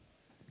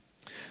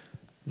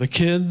The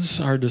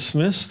kids are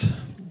dismissed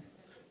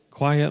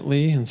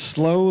quietly and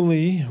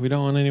slowly. We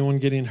don't want anyone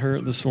getting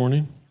hurt this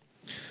morning.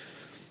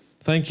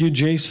 Thank you,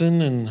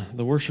 Jason and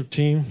the worship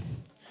team.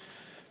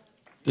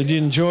 Did you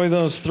enjoy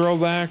those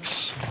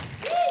throwbacks?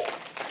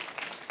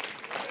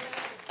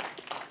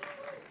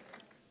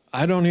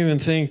 I don't even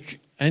think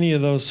any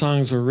of those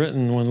songs were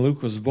written when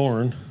Luke was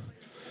born.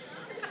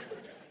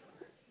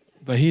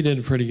 But he did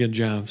a pretty good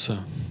job, so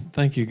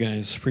thank you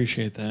guys.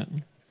 Appreciate that.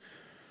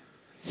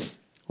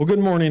 Well, good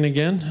morning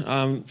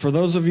again. For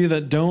those of you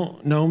that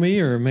don't know me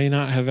or may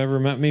not have ever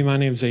met me, my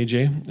name's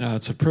AJ.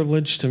 It's a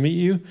privilege to meet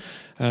you.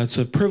 It's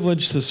a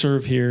privilege to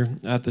serve here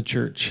at the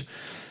church.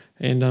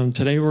 And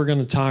today we're going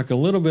to talk a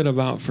little bit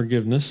about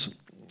forgiveness.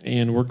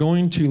 And we're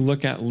going to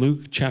look at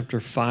Luke chapter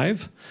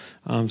 5.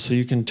 So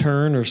you can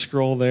turn or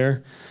scroll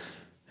there.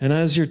 And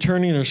as you're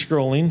turning or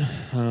scrolling,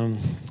 I'll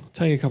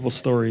tell you a couple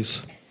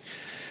stories.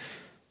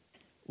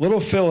 Little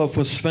Philip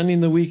was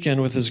spending the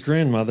weekend with his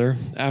grandmother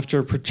after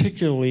a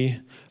particularly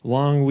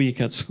long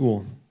week at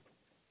school.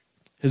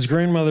 His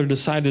grandmother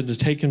decided to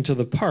take him to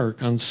the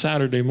park on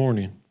Saturday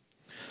morning.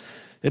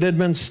 It had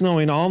been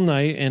snowing all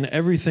night and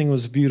everything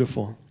was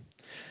beautiful.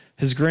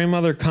 His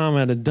grandmother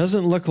commented,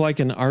 "Doesn't look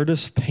like an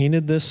artist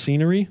painted this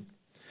scenery?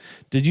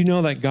 Did you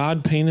know that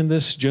God painted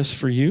this just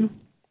for you?"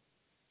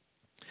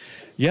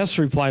 "Yes,"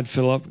 replied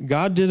Philip,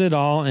 "God did it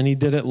all and he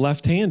did it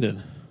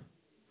left-handed."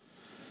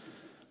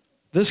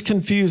 This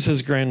confused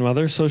his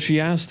grandmother, so she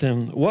asked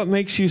him, "What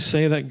makes you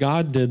say that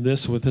God did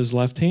this with his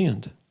left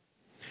hand?"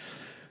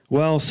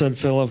 "Well," said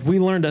Philip, "we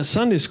learned at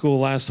Sunday school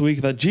last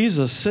week that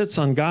Jesus sits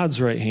on God's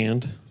right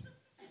hand."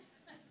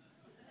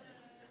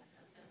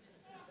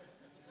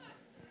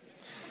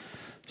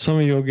 Some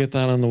of you will get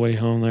that on the way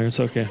home there. It's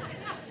okay.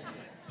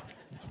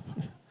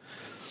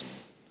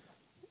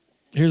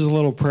 Here's a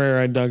little prayer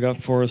I dug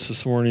up for us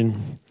this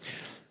morning.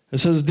 It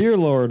says, "Dear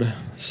Lord,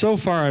 so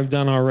far I've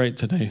done all right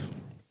today.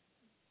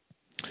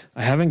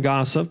 I haven't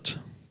gossiped.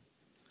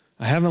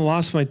 I haven't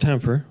lost my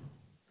temper.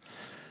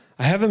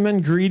 I haven't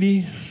been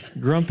greedy,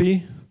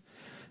 grumpy,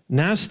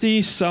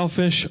 nasty,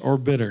 selfish, or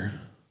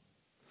bitter.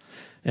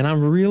 And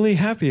I'm really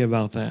happy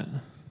about that.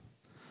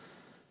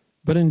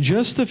 But in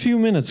just a few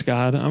minutes,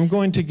 God, I'm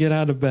going to get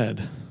out of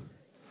bed.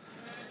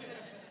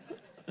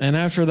 And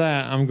after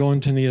that, I'm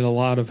going to need a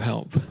lot of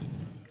help."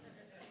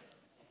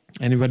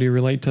 Anybody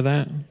relate to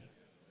that?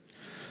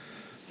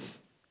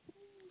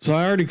 So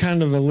I already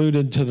kind of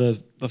alluded to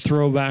the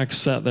throwback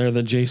set there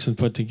that Jason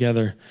put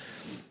together.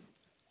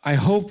 I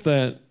hope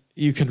that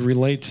you could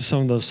relate to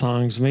some of those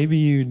songs. Maybe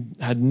you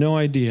had no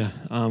idea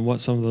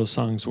what some of those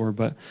songs were,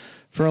 but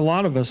for a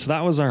lot of us,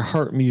 that was our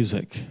heart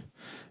music.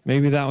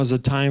 Maybe that was a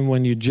time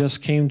when you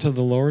just came to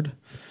the Lord.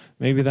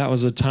 Maybe that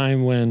was a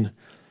time when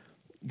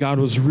God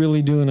was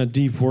really doing a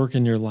deep work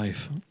in your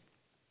life.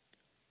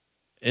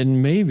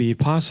 And maybe,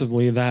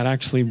 possibly, that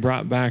actually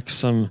brought back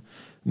some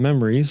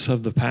memories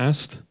of the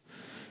past.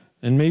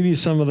 And maybe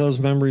some of those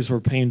memories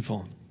were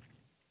painful.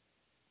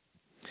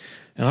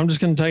 And I'm just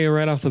going to tell you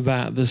right off the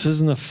bat, this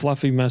isn't a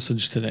fluffy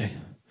message today.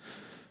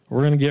 We're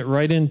going to get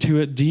right into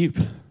it deep.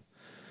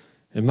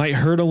 It might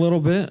hurt a little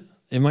bit.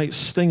 It might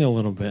sting a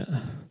little bit.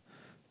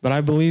 But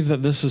I believe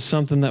that this is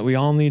something that we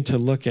all need to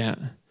look at.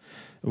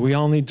 We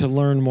all need to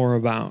learn more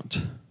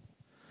about.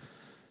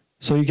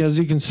 So as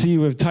you can see,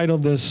 we've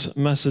titled this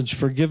message,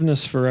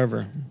 Forgiveness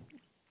Forever.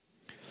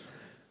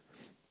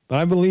 But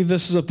I believe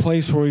this is a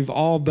place where we've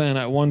all been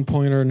at one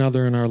point or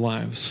another in our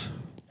lives.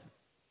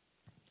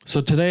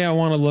 So today I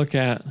want to look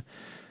at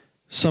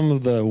some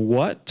of the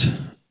what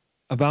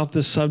about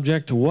this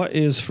subject. What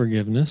is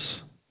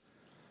forgiveness?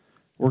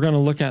 We're going to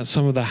look at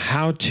some of the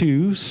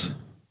how-tos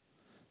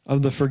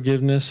of the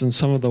forgiveness and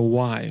some of the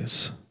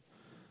whys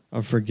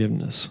of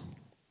forgiveness.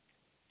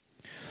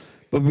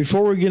 But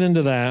before we get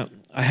into that,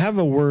 I have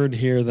a word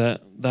here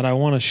that I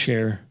want to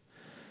share.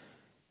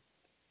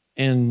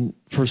 And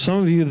for some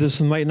of you,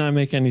 this might not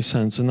make any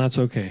sense, and that's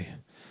okay.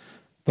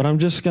 But I'm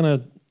just going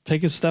to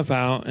take a step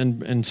out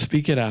and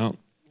speak it out.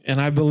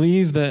 And I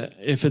believe that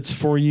if it's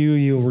for you,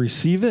 you'll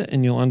receive it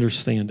and you'll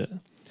understand it.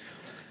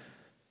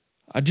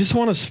 I just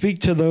want to speak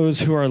to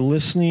those who are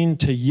listening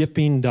to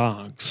yipping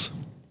dogs.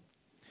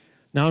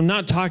 Now, I'm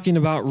not talking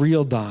about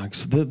real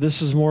dogs.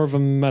 This is more of a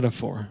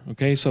metaphor,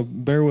 okay? So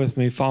bear with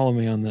me, follow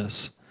me on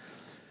this.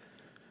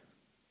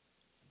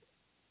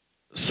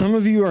 Some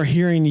of you are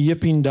hearing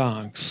yipping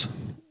dogs.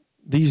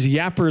 These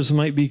yappers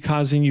might be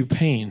causing you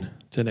pain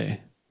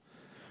today.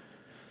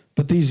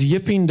 But these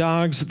yipping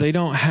dogs, they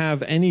don't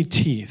have any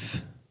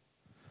teeth.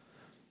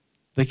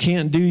 They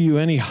can't do you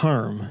any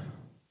harm.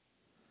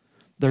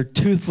 They're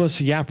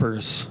toothless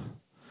yappers.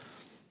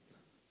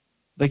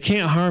 They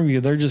can't harm you.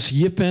 They're just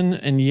yipping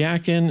and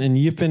yakking and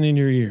yipping in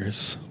your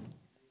ears.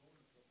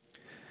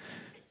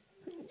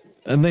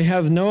 And they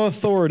have no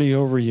authority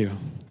over you.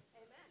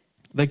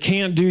 They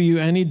can't do you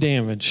any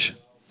damage,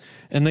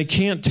 and they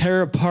can't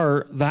tear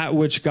apart that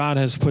which God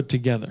has put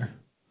together.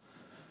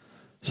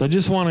 So I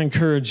just want to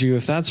encourage you,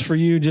 if that's for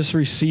you, just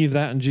receive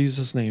that in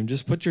Jesus' name.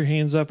 Just put your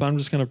hands up. I'm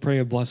just going to pray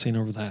a blessing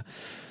over that.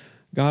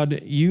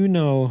 God, you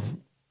know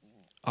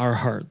our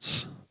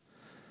hearts.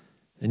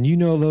 And you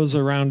know those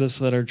around us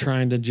that are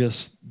trying to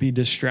just be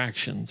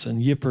distractions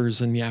and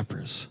yippers and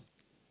yappers.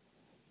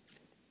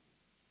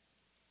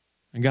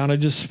 And God, I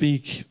just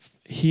speak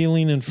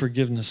healing and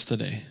forgiveness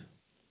today.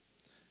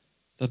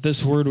 That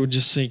this word would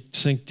just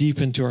sink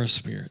deep into our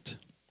spirit.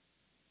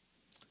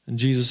 In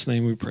Jesus'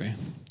 name we pray.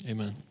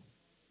 Amen.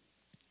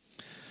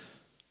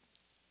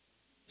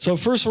 So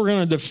first we're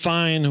going to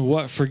define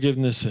what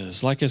forgiveness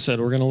is. Like I said,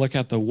 we're going to look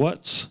at the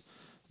what's,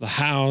 the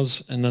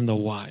how's, and then the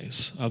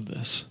why's of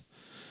this.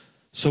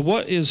 So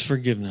what is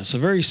forgiveness? A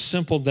very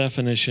simple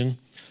definition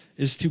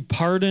is to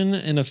pardon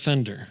an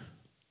offender.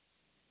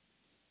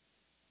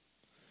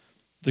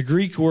 The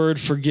Greek word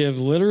forgive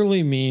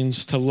literally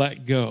means to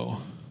let go.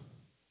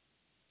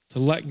 To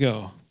let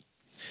go.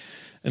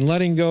 And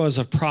letting go is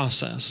a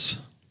process.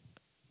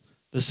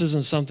 This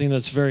isn't something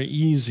that's very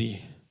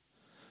easy.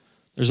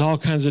 There's all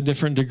kinds of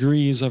different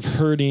degrees of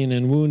hurting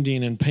and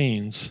wounding and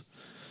pains.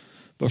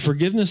 But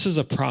forgiveness is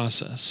a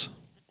process.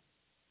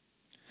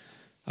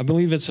 I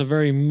believe it's a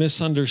very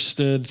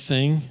misunderstood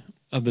thing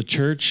of the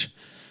church.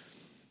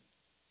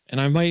 And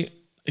I might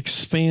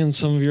expand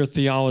some of your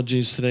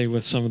theologies today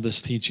with some of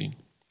this teaching.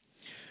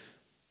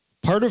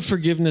 Part of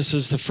forgiveness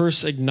is to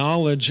first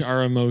acknowledge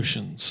our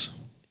emotions.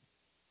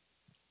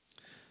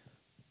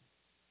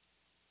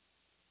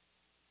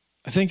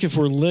 I think if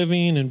we're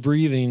living and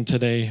breathing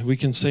today, we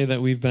can say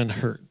that we've been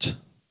hurt.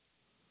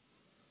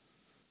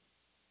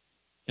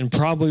 And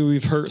probably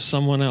we've hurt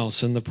someone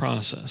else in the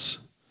process.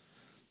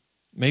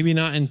 Maybe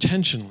not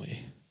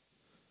intentionally,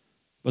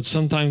 but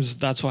sometimes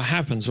that's what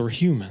happens. We're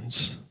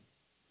humans.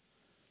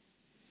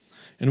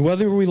 And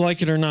whether we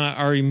like it or not,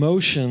 our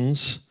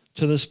emotions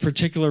to this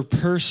particular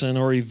person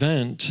or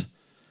event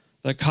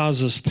that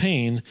causes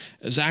pain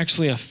has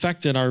actually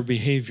affected our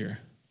behavior.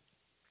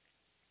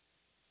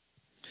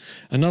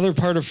 Another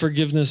part of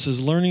forgiveness is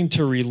learning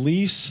to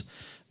release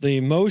the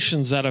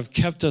emotions that have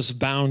kept us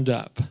bound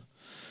up.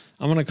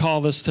 I'm going to call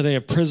this today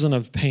a prison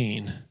of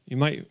pain. You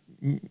might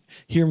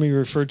hear me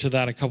refer to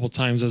that a couple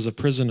times as a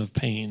prison of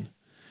pain.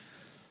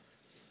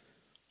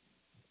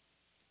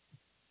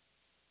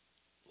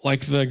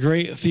 Like the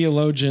great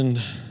theologian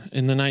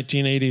in the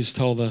 1980s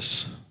told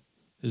us,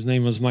 his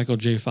name was Michael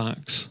J.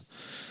 Fox.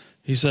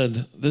 He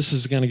said, "This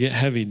is going to get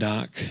heavy,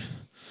 Doc.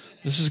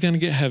 This is going to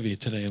get heavy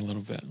today a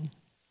little bit."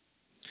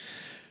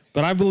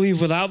 But I believe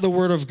without the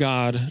Word of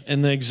God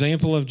and the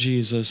example of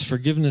Jesus,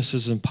 forgiveness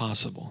is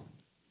impossible.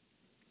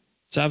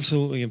 It's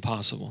absolutely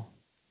impossible.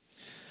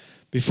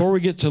 Before we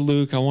get to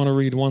Luke, I want to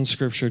read one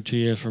scripture to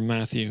you from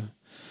Matthew.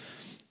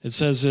 It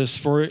says this,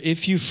 "For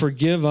if you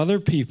forgive other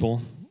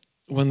people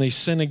when they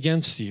sin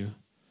against you,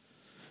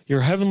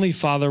 your heavenly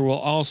Father will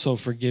also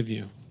forgive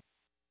you."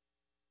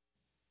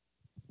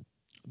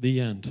 The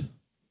end.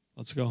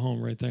 Let's go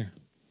home right there.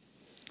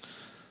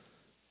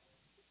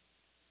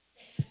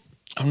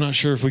 I'm not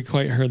sure if we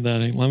quite heard that.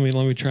 Let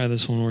me try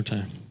this one more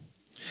time.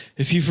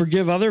 If you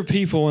forgive other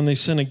people when they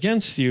sin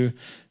against you,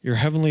 your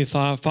heavenly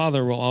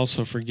Father will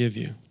also forgive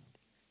you.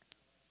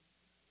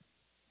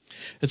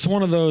 It's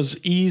one of those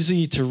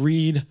easy to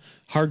read,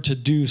 hard to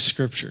do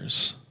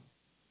scriptures,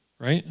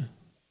 right?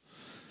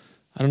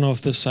 I don't know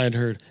if this side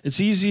heard.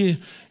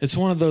 It's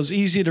one of those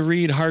easy to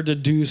read, hard to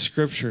do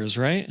scriptures,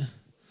 right?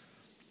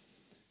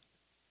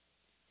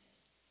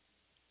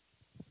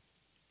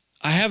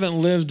 I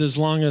haven't lived as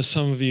long as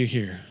some of you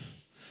here,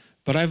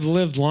 but I've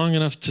lived long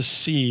enough to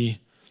see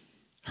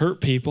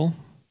hurt people,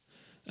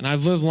 and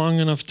I've lived long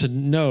enough to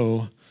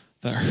know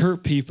that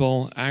hurt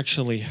people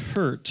actually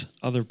hurt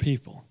other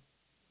people.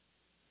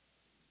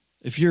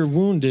 If you're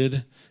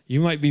wounded,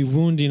 you might be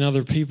wounding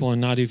other people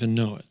and not even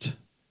know it.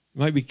 You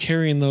might be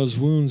carrying those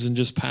wounds and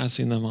just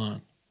passing them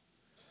on.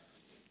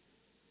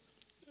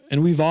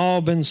 And we've all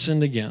been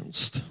sinned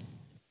against.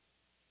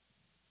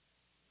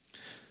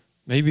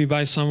 Maybe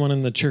by someone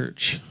in the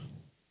church.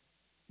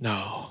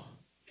 No.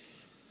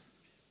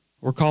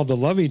 We're called to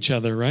love each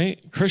other, right?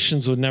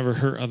 Christians would never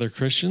hurt other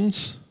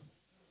Christians.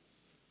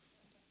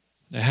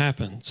 It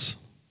happens.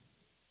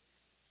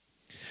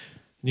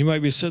 You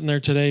might be sitting there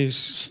today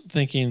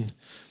thinking,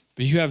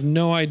 but you have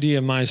no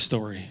idea my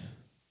story.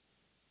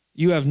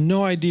 You have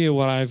no idea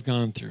what I've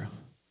gone through.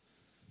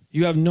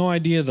 You have no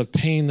idea the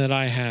pain that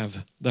I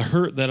have, the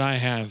hurt that I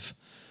have,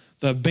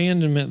 the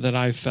abandonment that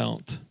I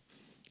felt.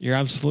 You're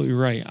absolutely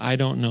right. I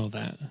don't know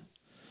that.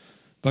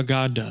 But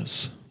God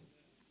does.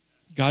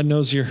 God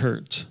knows your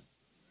hurt.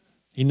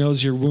 He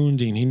knows your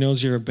wounding. He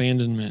knows your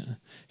abandonment.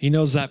 He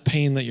knows that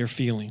pain that you're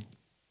feeling.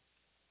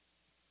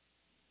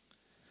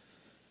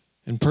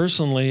 And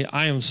personally,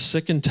 I am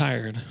sick and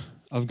tired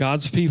of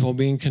God's people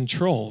being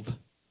controlled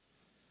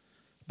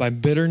by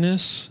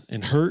bitterness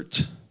and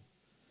hurt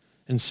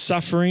and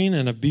suffering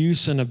and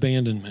abuse and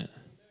abandonment.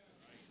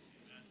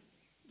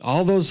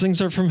 All those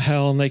things are from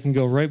hell, and they can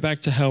go right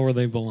back to hell where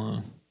they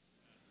belong.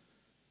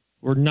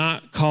 We're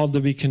not called to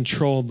be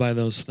controlled by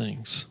those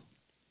things.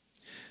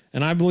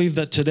 And I believe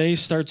that today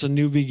starts a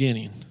new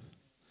beginning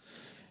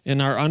in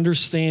our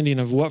understanding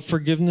of what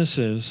forgiveness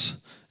is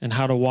and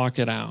how to walk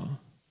it out.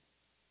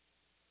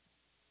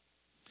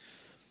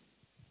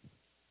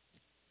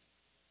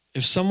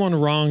 if someone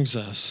wrongs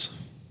us,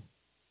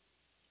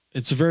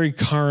 it's very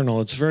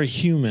carnal, it's very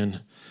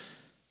human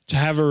to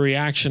have a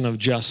reaction of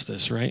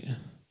justice, right?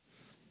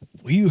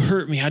 Well, you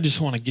hurt me, I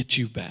just want to get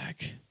you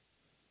back.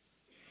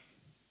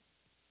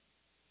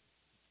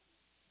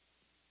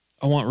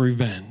 I want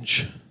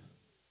revenge.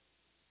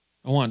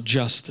 I want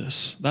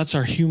justice. That's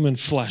our human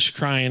flesh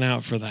crying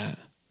out for that.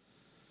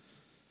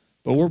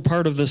 But we're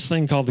part of this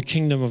thing called the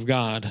kingdom of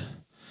God.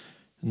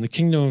 And the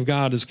kingdom of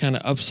God is kind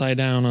of upside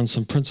down on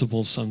some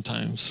principles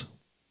sometimes.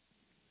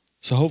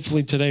 So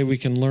hopefully today we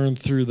can learn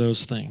through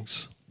those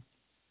things.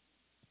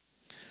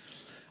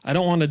 I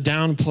don't want to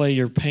downplay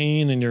your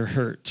pain and your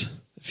hurt.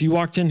 If you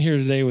walked in here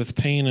today with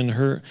pain and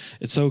hurt,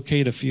 it's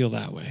okay to feel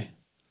that way.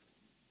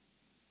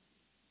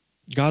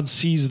 God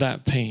sees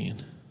that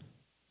pain,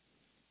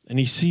 and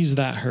he sees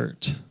that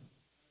hurt,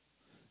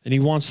 and he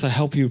wants to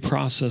help you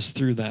process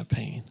through that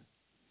pain.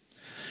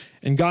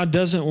 And God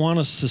doesn't want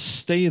us to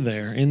stay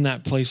there in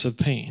that place of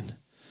pain.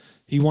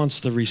 He wants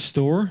to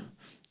restore,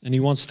 and he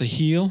wants to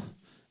heal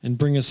and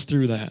bring us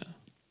through that.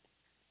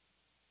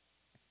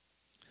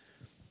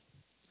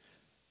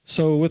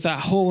 So with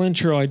that whole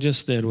intro I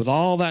just did, with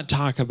all that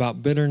talk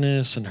about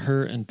bitterness and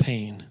hurt and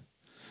pain,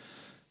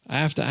 I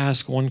have to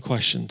ask one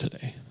question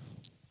today.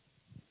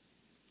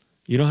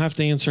 You don't have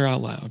to answer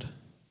out loud,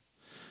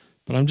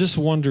 but I'm just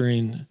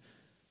wondering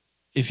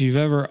if you've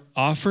ever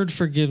offered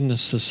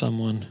forgiveness to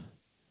someone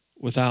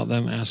without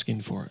them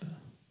asking for it.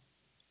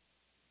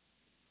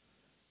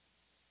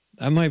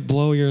 That might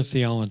blow your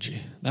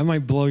theology. That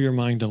might blow your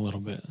mind a little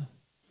bit.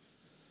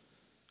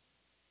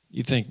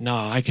 You think, no,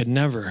 I could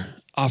never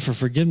offer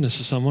forgiveness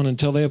to someone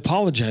until they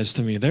apologize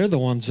to me. They're the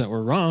ones that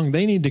were wrong.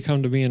 They need to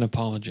come to me and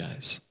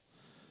apologize.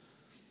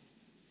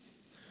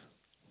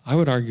 I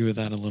would argue with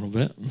that a little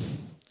bit.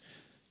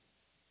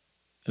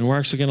 And we're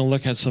actually going to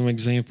look at some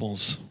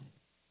examples.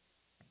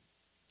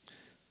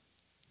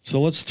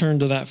 So let's turn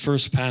to that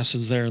first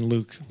passage there in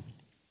Luke.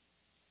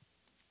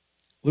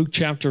 Luke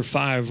chapter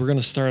 5, we're going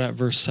to start at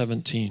verse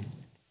 17.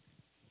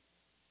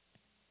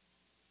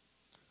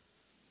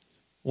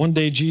 One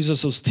day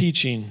Jesus was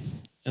teaching,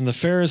 and the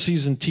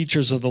Pharisees and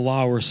teachers of the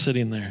law were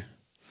sitting there.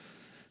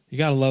 You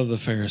got to love the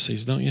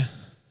Pharisees, don't you?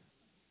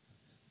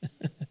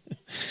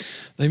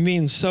 They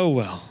mean so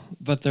well,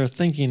 but their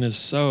thinking is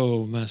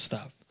so messed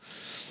up.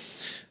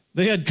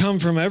 They had come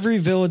from every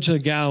village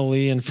of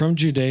Galilee and from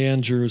Judea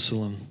and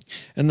Jerusalem,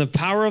 and the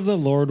power of the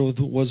Lord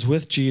was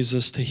with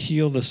Jesus to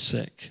heal the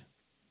sick.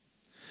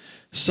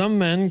 Some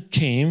men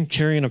came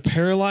carrying a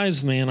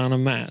paralyzed man on a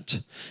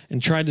mat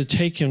and tried to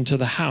take him to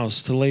the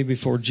house to lay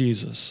before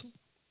Jesus.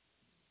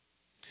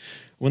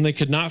 When they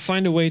could not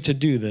find a way to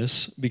do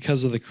this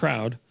because of the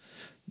crowd,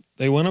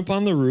 they went up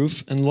on the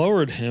roof and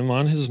lowered him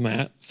on his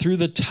mat through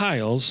the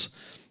tiles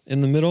in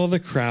the middle of the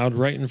crowd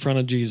right in front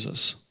of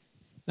Jesus.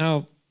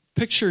 Now,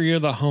 picture you're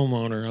the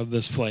homeowner of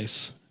this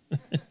place.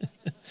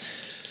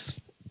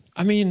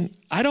 I mean,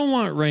 I don't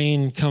want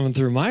rain coming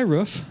through my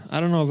roof.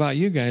 I don't know about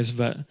you guys,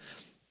 but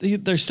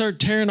they start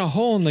tearing a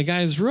hole in the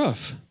guy's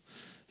roof.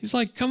 He's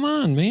like, come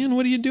on, man,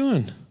 what are you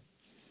doing?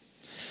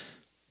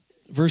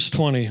 Verse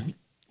 20,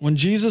 when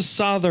Jesus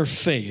saw their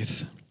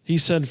faith, he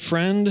said,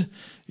 friend,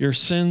 your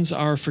sins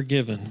are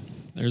forgiven.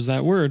 There's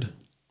that word.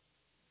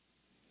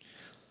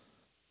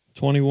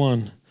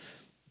 21,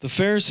 the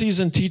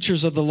Pharisees and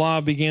teachers of the law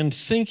began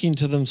thinking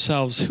to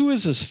themselves, who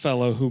is this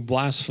fellow who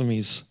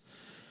blasphemes?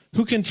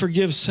 Who can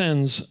forgive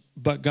sins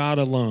but God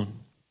alone?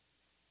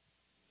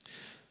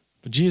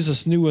 But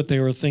Jesus knew what they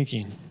were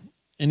thinking,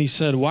 and he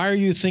said, why are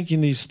you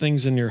thinking these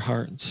things in your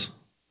hearts?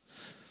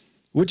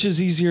 Which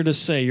is easier to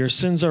say, your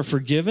sins are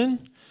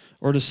forgiven,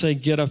 or to say,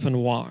 get up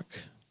and walk?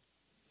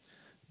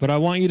 But I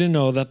want you to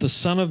know that the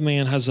Son of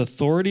Man has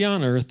authority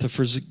on earth to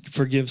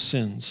forgive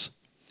sins.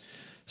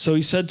 So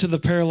he said to the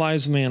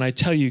paralyzed man, I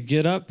tell you,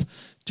 get up,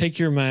 take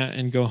your mat,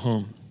 and go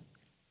home.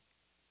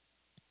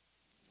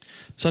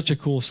 Such a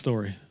cool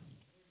story.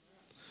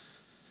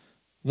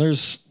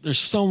 There's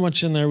so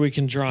much in there we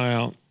can draw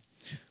out.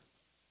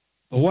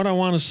 But what I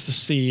want us to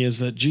see is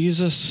that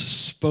Jesus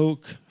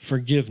spoke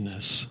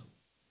forgiveness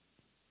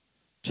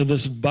to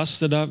this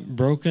busted up,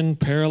 broken,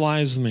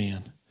 paralyzed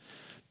man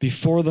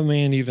before the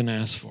man even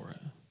asked for it.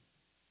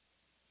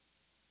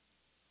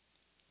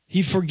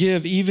 He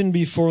forgave even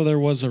before there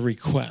was a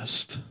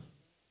request.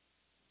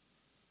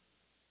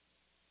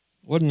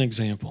 What an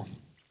example.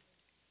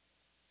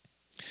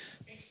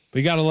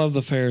 We got to love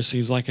the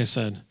Pharisees, like I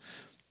said.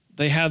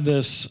 They had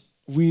this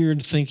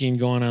weird thinking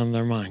going on in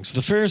their minds.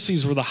 The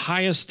Pharisees were the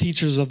highest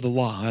teachers of the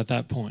law at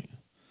that point.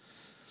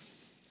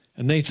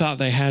 And they thought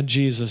they had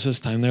Jesus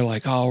this time. They're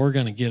like, oh, we're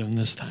going to get him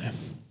this time.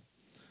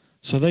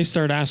 So they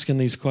start asking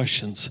these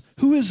questions.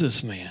 Who is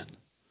this man?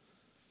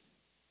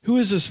 Who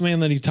is this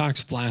man that he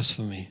talks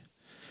blasphemy?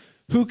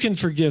 Who can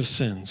forgive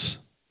sins?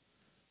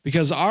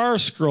 Because our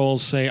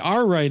scrolls say,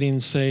 our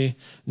writings say,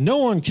 no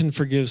one can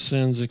forgive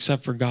sins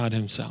except for God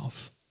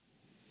himself.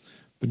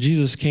 But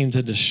Jesus came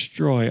to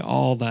destroy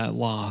all that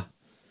law.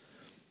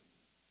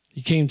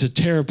 He came to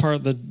tear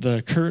apart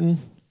the curtain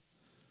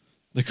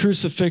The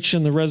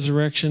crucifixion, the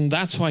resurrection,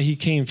 that's why he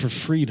came, for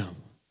freedom.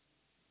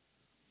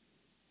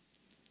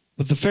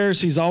 But the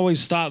Pharisees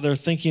always thought their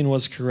thinking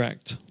was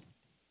correct.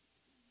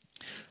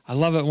 I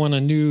love it when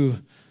a new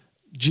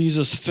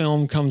Jesus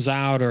film comes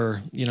out,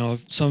 or,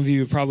 some of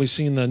you have probably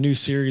seen the new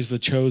series, The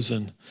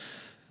Chosen.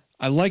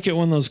 I like it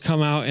when those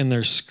come out and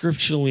they're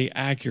scripturally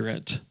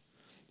accurate,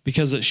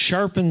 because it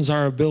sharpens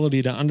our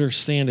ability to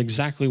understand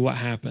exactly what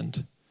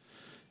happened,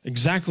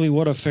 exactly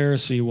what a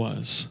Pharisee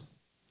was.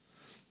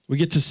 We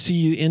get to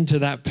see into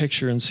that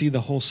picture and see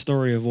the whole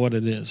story of what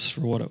it is,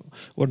 for what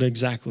it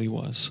exactly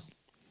was.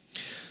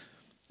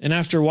 And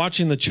after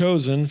watching The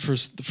Chosen,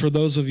 for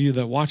those of you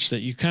that watched it,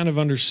 you kind of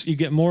you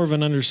get more of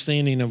an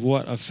understanding of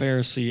what a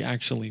Pharisee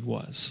actually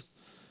was,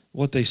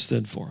 what they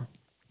stood for.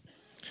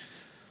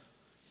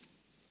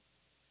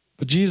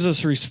 But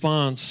Jesus'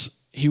 response,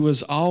 he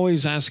was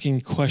always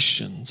asking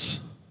questions.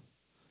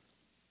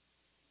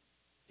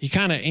 He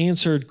kind of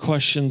answered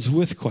questions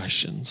with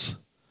questions,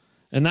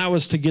 and that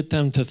was to get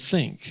them to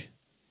think.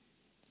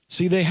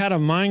 See, they had a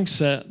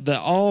mindset that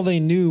all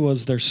they knew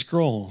was their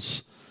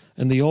scrolls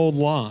and the old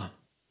law.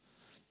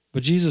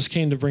 But Jesus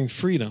came to bring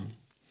freedom.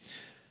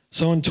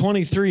 So in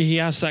 23, he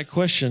asked that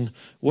question,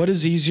 what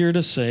is easier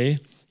to say,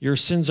 your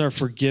sins are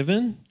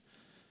forgiven,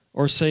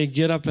 or say,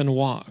 get up and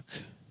walk?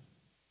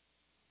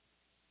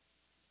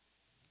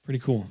 Pretty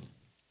cool.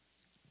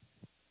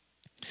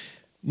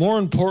 More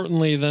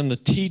importantly than the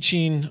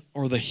teaching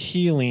or the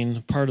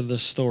healing part of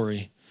this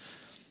story,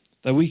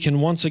 that we can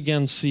once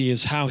again see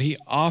is how he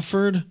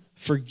offered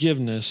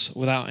forgiveness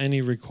without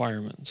any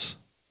requirements.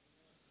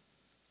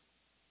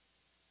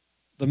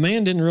 The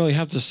man didn't really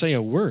have to say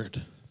a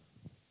word.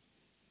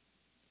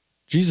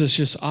 Jesus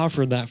just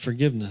offered that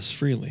forgiveness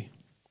freely.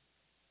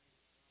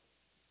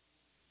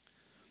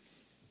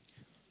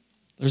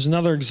 There's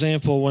another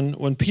example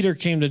when Peter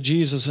came to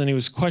Jesus and he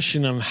was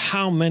questioning him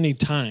how many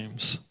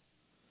times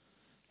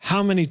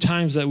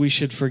that we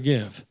should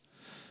forgive.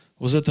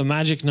 Was it the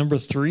magic number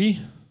 3?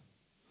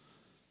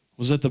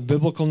 Was it the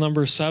biblical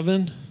number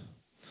 7?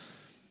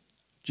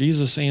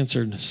 Jesus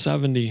answered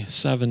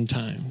 77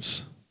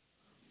 times.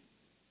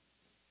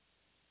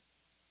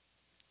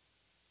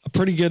 A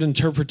pretty good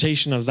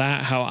interpretation of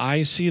that, how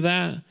I see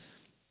that,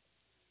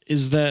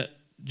 is that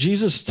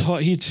Jesus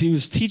taught, he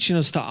was teaching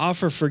us to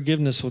offer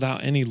forgiveness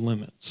without any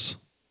limits.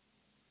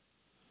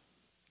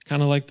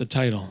 Kind of like the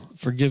title,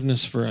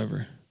 Forgiveness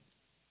Forever.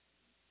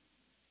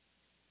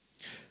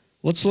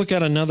 Let's look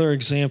at another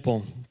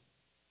example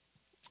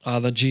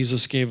that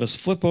Jesus gave us.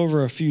 Flip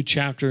over a few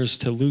chapters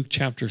to Luke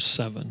chapter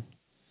 7.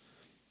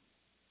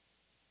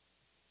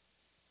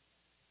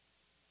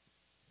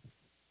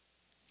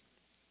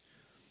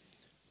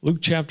 Luke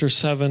chapter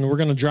 7, we're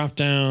going to drop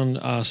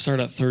down,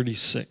 start at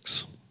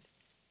 36.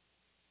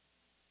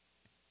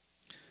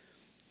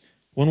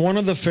 When one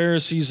of the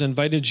Pharisees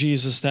invited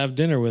Jesus to have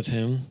dinner with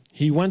him,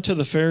 he went to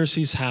the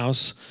Pharisee's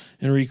house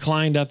and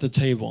reclined at the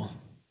table.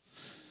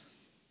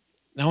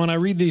 Now, when I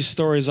read these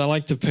stories, I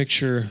like to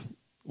picture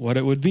what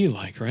it would be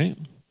like, right?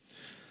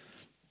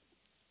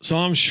 So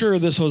I'm sure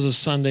this was a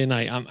Sunday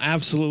night. I'm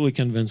absolutely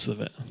convinced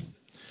of it.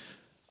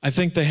 I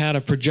think they had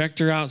a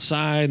projector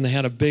outside and they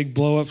had a big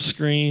blow-up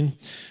screen.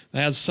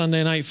 They had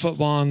Sunday night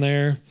football on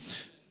there.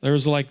 There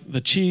was like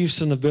the Chiefs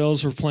and the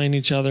Bills were playing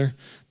each other.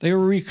 They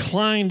were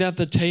reclined at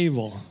the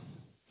table.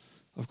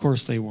 Of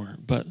course they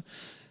weren't, but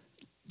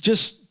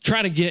just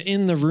try to get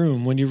in the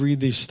room when you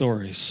read these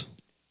stories.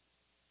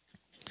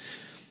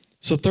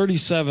 So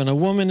 37, a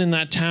woman in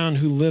that town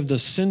who lived a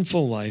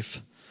sinful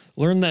life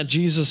learned that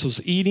Jesus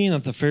was eating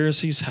at the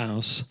Pharisee's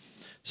house,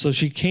 so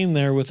she came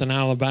there with an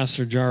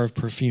alabaster jar of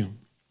perfume.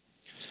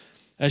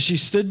 As she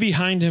stood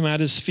behind him at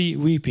his feet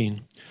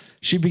weeping,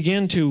 she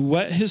began to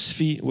wet his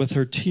feet with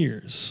her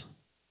tears.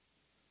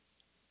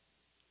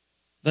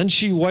 Then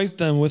she wiped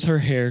them with her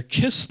hair,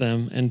 kissed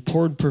them, and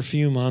poured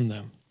perfume on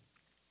them.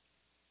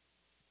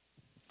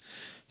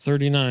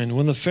 39,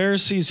 when the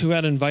Pharisees who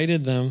had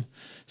invited them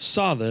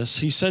saw this,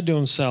 he said to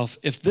himself,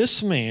 if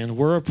this man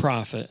were a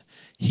prophet,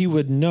 he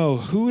would know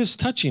who is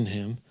touching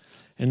him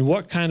and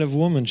what kind of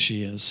woman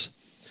she is,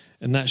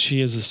 and that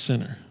she is a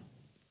sinner.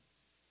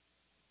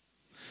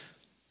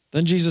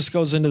 Then Jesus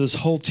goes into this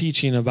whole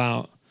teaching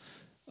about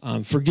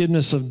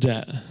forgiveness of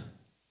debt.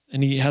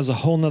 And he has a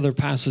whole nother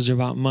passage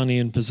about money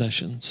and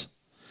possessions.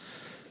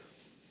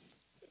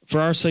 For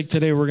our sake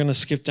today, we're going to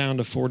skip down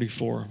to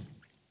 44.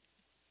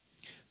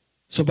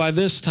 So by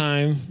this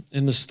time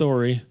in the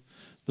story,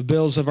 the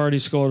Bills have already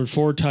scored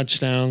 4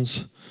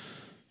 touchdowns.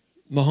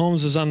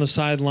 Mahomes is on the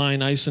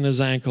sideline, icing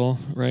his ankle,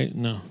 right?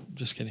 No,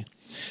 just kidding.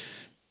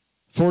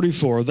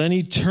 44, then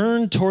he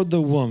turned toward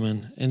the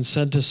woman and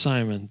said to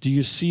Simon, do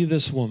you see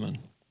this woman?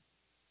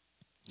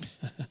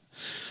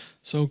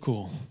 So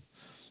cool.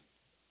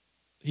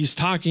 He's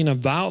talking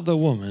about the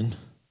woman,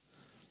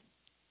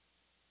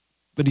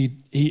 but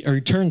he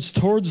turns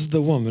towards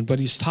the woman, but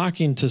he's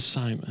talking to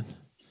Simon.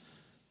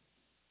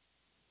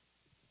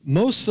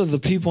 Most of the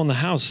people in the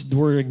house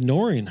were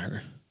ignoring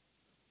her.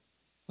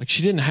 Like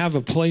she didn't have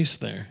a place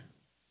there.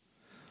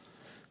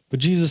 But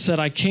Jesus said,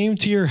 I came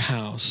to your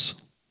house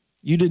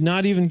You did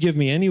not even give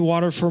me any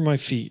water for my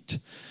feet,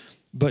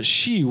 but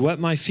she wet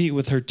my feet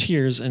with her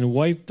tears and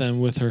wiped them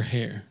with her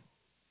hair.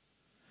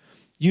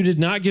 You did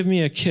not give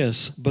me a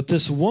kiss, but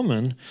this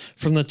woman,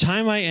 from the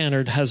time I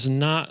entered, has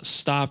not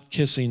stopped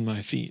kissing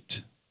my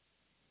feet.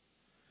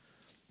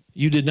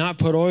 You did not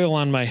put oil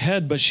on my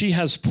head, but she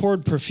has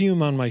poured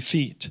perfume on my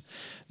feet.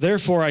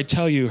 Therefore, I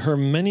tell you, her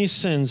many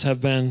sins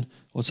have been,"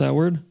 what's that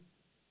word?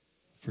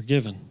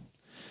 "Forgiven,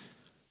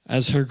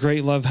 as her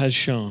great love has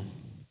shown.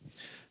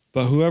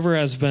 But whoever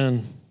has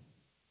been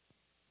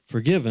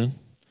forgiven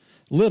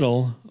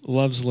little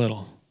loves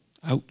little."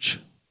 Ouch.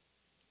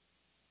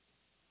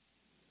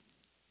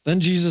 Then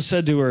Jesus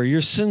said to her,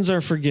 "Your sins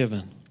are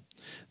forgiven."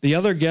 The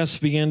other guests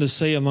began to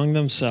say among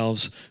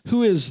themselves,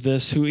 "Who is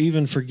this who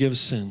even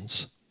forgives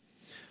sins?"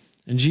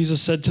 And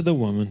Jesus said to the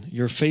woman,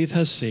 "Your faith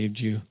has saved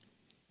you.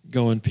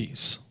 Go in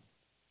peace."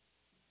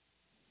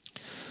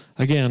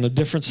 Again, a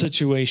different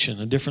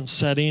situation, a different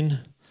setting,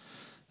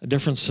 a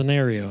different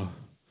scenario.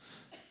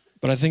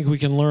 But I think we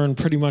can learn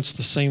pretty much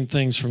the same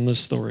things from this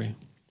story.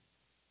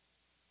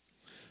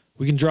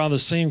 We can draw the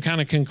same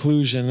kind of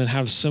conclusion and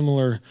have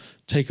similar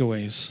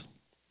takeaways.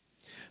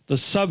 The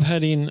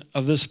subheading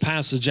of this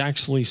passage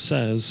actually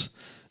says,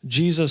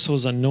 Jesus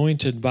was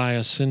anointed by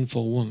a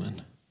sinful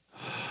woman.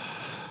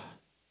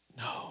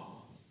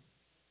 No.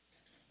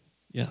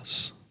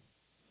 Yes.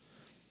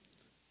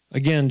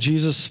 Again,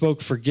 Jesus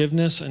spoke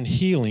forgiveness and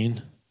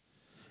healing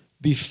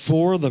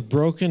before the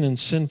broken and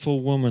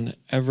sinful woman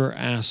ever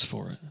asked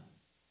for it.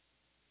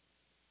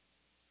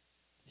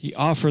 He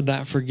offered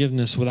that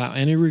forgiveness without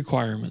any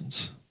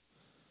requirements,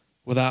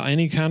 without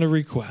any kind of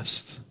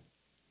request.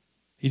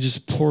 He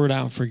just poured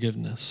out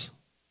forgiveness.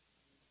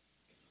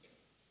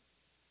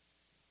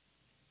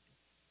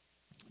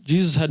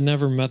 Jesus had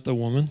never met the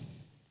woman.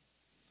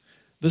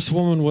 This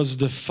woman was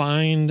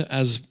defined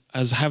as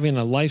having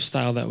a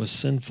lifestyle that was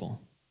sinful.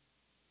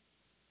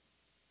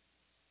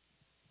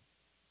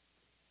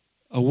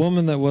 A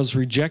woman that was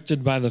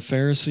rejected by the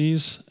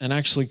Pharisees and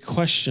actually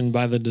questioned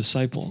by the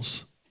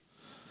disciples.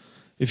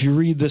 If you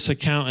read this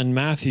account in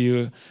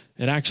Matthew,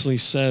 it actually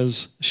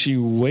says she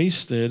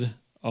wasted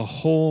a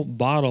whole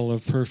bottle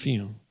of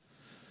perfume,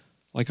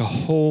 like a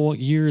whole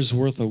year's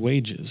worth of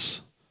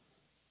wages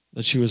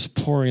that she was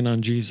pouring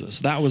on Jesus.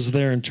 That was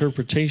their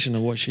interpretation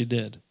of what she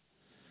did.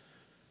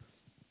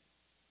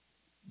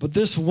 But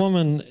this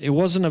woman, it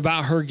wasn't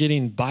about her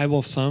getting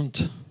Bible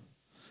thumped.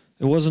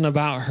 It wasn't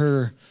about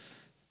her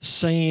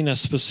saying a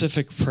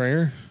specific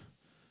prayer.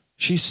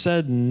 She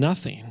said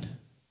nothing.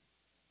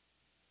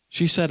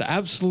 She said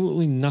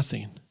absolutely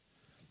nothing.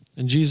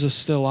 And Jesus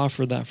still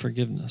offered that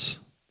forgiveness.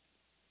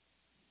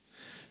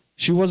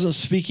 She wasn't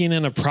speaking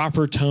in a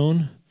proper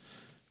tone.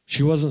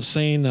 She wasn't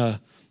saying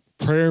a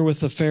prayer with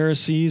the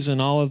Pharisees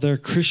and all of their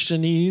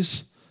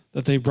Christianese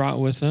that they brought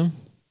with them.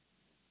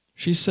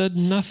 She said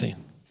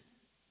nothing.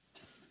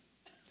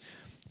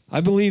 I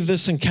believe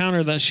this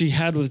encounter that she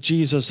had with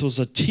Jesus was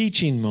a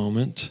teaching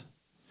moment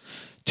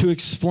to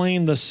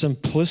explain the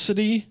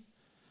simplicity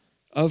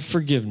of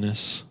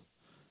forgiveness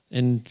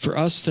and for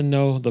us to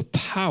know the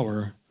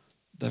power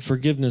that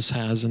forgiveness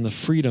has and the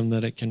freedom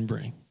that it can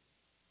bring.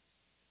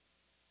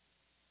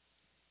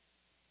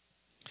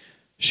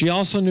 She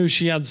also knew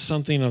she had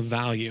something of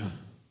value.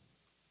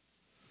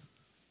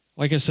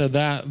 Like I said,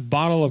 that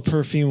bottle of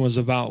perfume was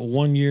about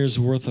 1 year's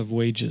worth of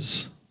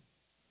wages.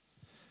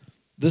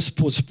 This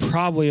was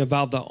probably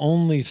about the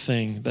only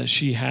thing that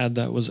she had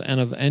that was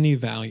of any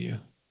value.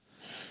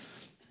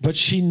 But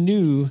she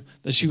knew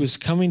that she was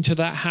coming to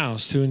that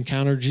house to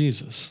encounter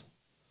Jesus.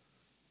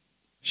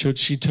 So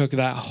she took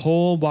that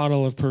whole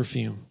bottle of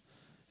perfume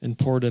and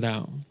poured it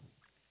out.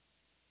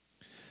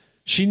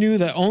 She knew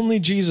that only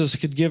Jesus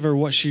could give her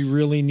what she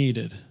really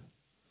needed,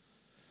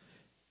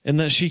 and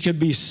that she could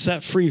be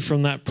set free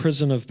from that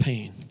prison of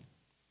pain.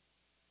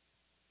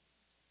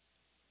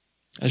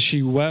 As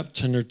she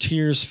wept and her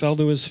tears fell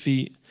to his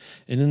feet,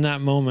 and in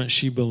that moment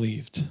she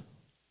believed.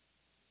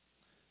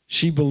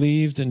 She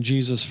believed and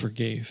Jesus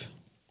forgave.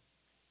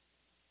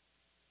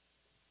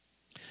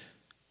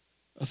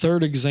 A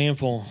third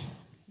example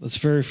that's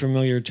very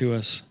familiar to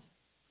us.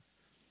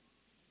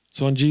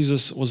 So when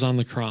Jesus was on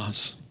the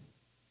cross,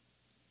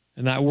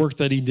 and that work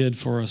that he did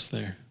for us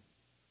there.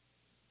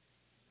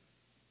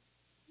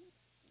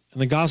 In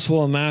the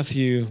Gospel of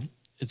Matthew,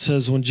 it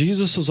says, when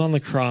Jesus was on the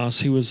cross,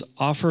 he was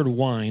offered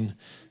wine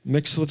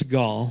mixed with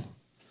gall,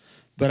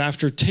 but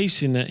after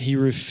tasting it, he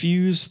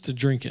refused to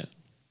drink it.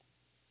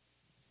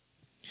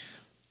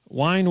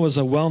 Wine was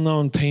a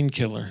well-known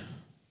painkiller.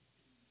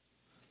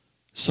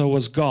 So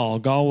was gall.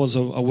 Gall was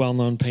a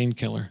well-known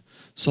painkiller.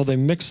 So they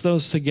mixed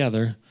those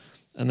together,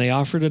 and they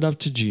offered it up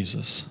to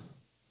Jesus.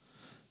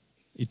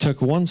 He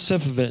took one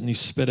sip of it, and he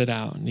spit it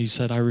out, and he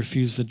said, I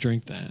refuse to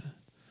drink that.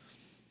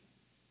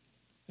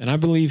 And I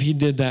believe he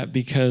did that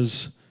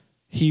because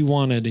he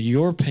wanted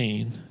your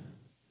pain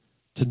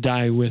to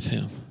die with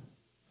him.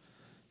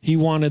 He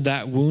wanted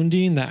that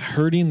wounding, that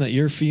hurting that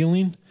you're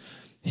feeling,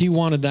 he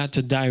wanted that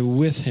to die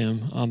with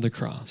him on the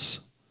cross.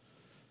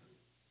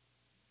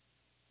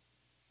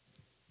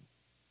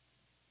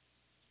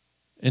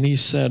 And he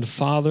said,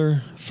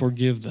 Father,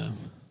 forgive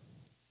them.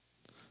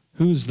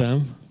 Who's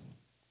them?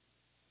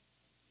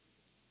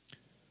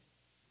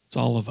 It's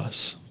all of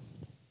us.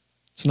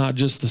 It's not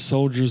just the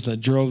soldiers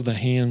that drove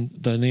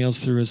the nails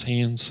through his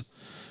hands.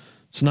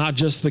 It's not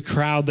just the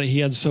crowd that he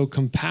had so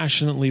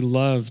compassionately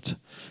loved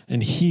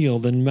and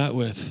healed and met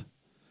with.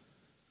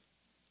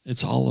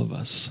 It's all of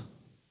us.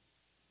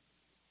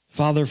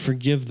 Father,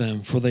 forgive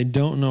them, for they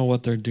don't know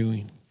what they're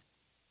doing.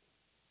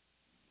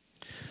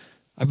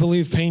 I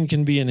believe pain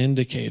can be an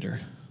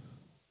indicator.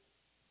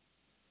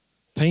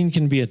 Pain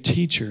can be a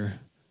teacher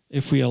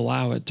if we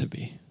allow it to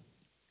be.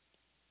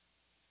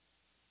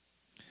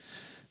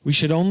 We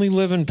should only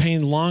live in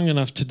pain long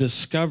enough to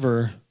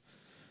discover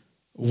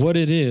what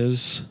it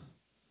is,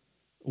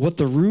 what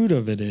the root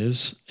of it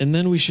is, and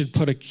then we should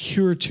put a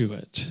cure to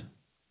it.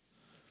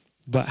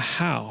 But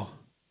how?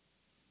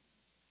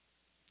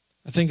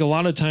 I think a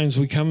lot of times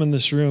we come in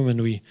this room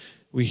and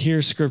we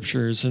hear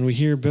scriptures and we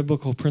hear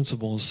biblical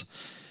principles,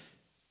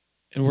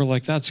 and we're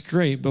like, that's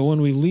great, but when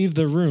we leave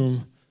the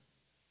room,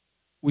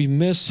 we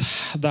miss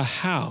the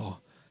how.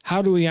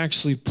 How do we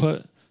actually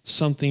put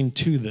something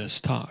to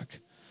this talk?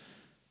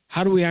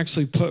 How do we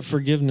actually put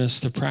forgiveness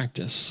to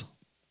practice?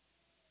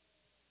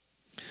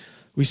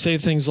 We say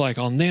things like,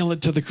 I'll nail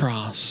it to the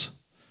cross.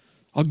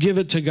 I'll give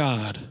it to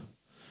God.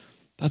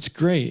 That's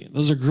great.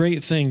 Those are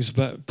great things,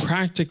 but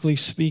practically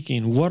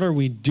speaking, what are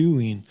we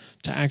doing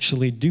to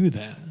actually do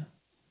that?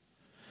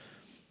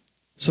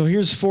 So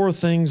here's 4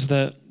 things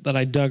that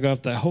I dug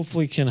up that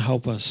hopefully can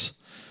help us.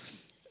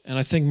 And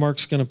I think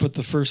Mark's going to put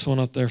the first one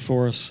up there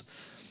for us.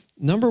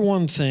 Number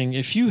 1 thing,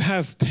 if you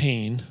have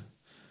pain,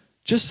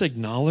 just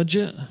acknowledge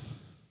it.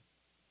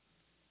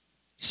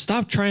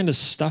 Stop trying to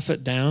stuff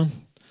it down.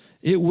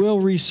 It will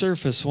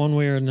resurface one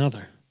way or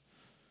another.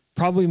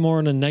 Probably more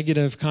in a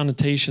negative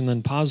connotation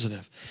than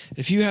positive.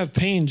 If you have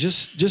pain,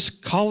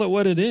 just call it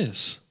what it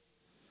is.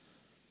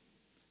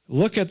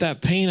 Look at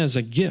that pain as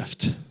a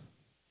gift.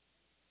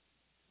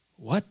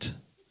 What?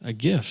 A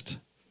gift.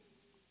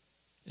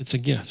 It's a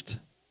gift.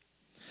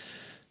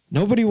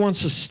 Nobody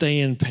wants to stay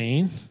in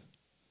pain.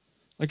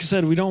 Like I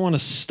said, we don't want to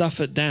stuff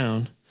it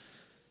down.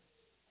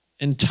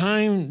 And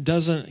time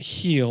doesn't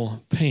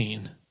heal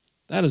pain.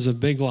 That is a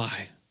big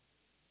lie.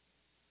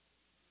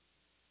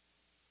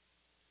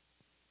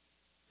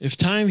 If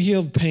time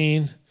healed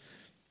pain,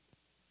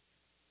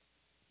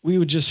 we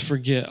would just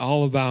forget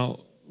all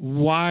about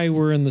why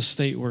we're in the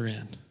state we're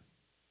in.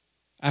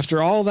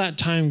 After all that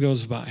time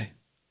goes by,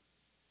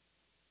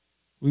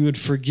 we would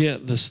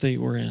forget the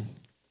state we're in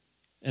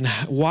and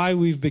why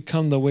we've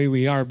become the way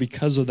we are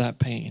because of that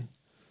pain.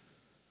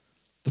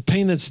 The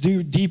pain that's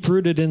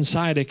deep-rooted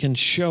inside, it can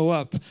show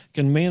up,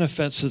 can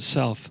manifest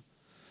itself.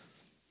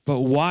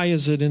 But why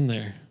is it in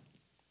there?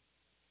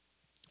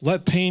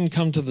 Let pain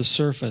come to the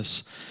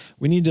surface.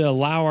 We need to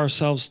allow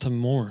ourselves to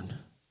mourn.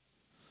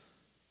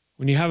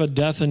 When you have a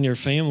death in your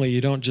family,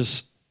 you don't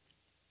just,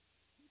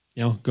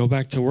 go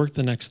back to work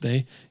the next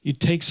day. You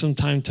take some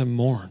time to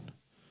mourn.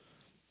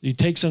 You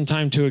take some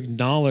time to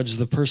acknowledge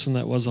the person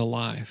that was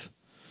alive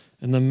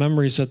and the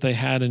memories that they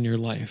had in your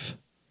life.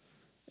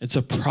 It's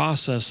a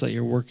process that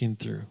you're working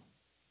through.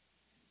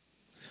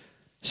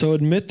 So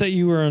admit that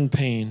you are in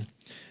pain.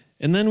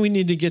 And then we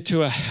need to get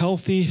to a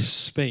healthy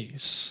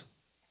space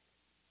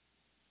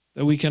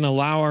that we can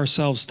allow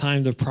ourselves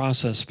time to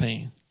process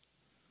pain.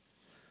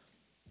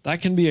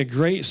 That can be a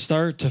great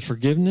start to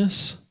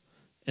forgiveness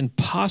and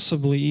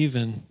possibly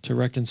even to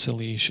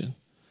reconciliation.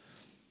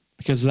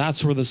 Because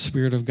that's where the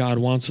Spirit of God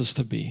wants us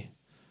to be,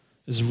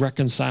 is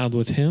reconciled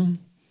with Him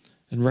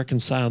and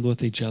reconciled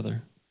with each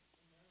other.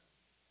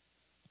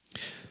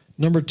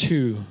 Number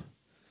 2,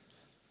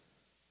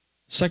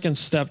 second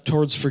step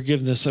towards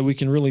forgiveness that we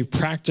can really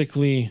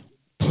practically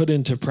put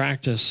into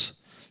practice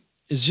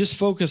is just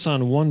focus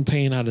on one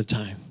pain at a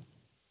time.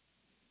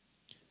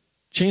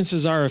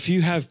 Chances are, if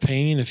you have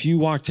pain, if you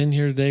walked in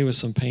here today with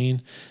some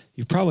pain,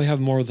 you probably have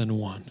more than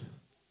one.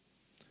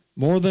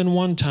 More than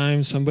one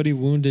time somebody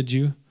wounded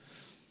you.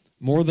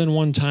 More than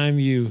one time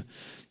you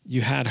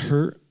had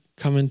hurt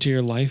come into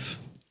your life.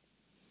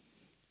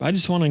 But I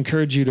just want to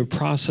encourage you to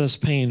process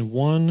pain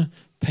one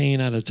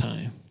pain at a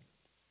time.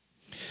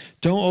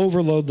 Don't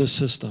overload the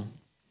system.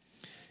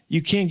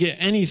 You can't get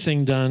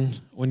anything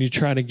done when you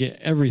try to get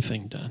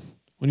everything done,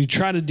 when you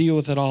try to deal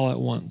with it all at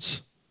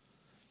once.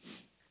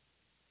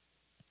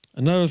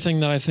 Another thing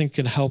that I think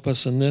can help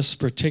us in this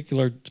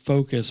particular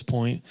focus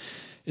point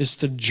is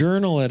to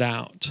journal it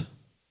out.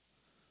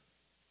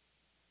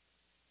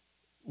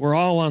 We're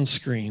all on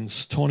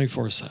screens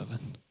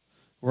 24/7.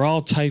 We're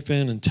all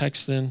typing and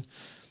texting,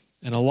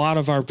 and a lot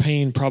of our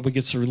pain probably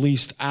gets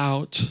released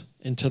out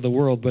into the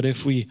world. But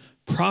if we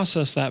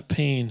process that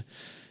pain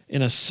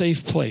in a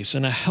safe place,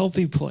 in a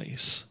healthy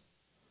place,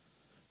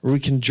 where we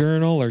can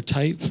journal or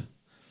type,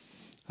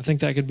 I think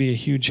that could be a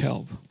huge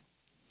help.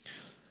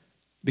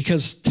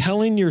 Because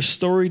telling your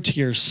story to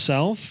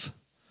yourself,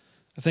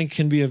 I think,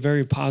 can be a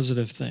very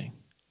positive thing.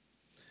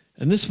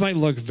 And this might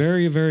look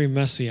very, very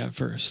messy at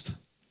first.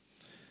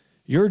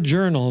 Your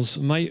journals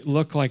might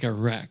look like a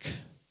wreck.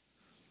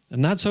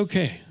 And that's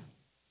okay.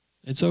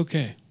 It's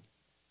okay.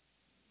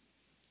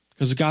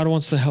 Because God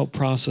wants to help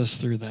process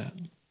through that.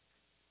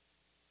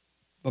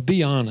 But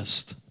be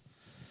honest.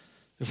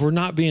 If we're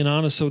not being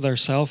honest with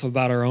ourselves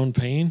about our own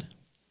pain,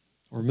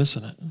 we're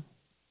missing it.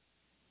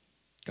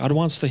 God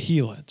wants to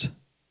heal it.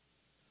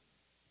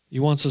 He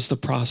wants us to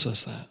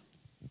process that.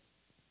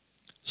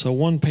 So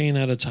one pain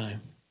at a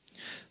time.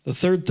 The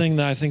third thing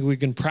that I think we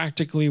can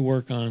practically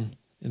work on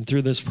and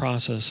through this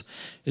process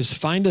is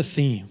find a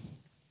theme.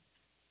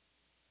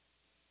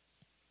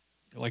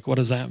 Like, what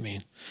does that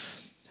mean?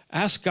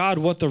 Ask God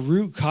what the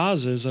root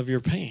cause is of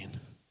your pain.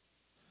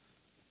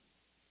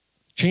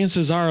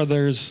 Chances are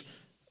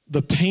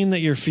the pain that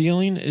you're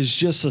feeling is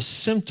just a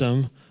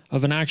symptom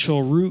of an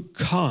actual root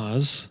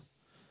cause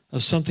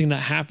of something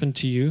that happened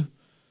to you,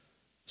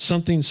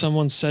 something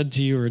someone said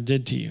to you or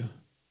did to you.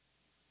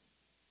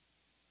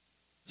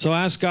 So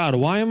ask God,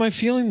 why am I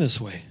feeling this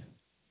way?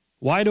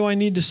 Why do I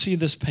need to see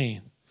this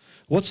pain?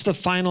 What's the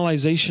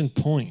finalization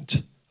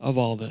point of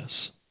all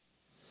this?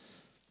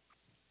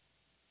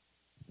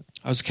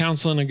 I was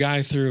counseling a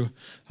guy through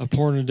a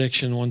porn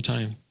addiction one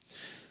time.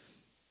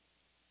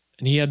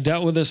 And he had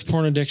dealt with this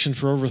porn addiction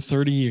for over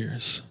 30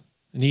 years.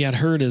 And he had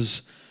hurt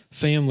his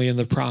family in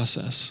the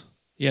process.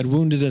 He had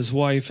wounded his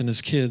wife and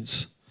his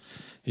kids.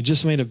 He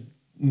just made a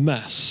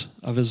mess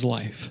of his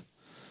life.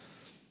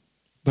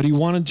 But he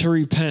wanted to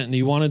repent, and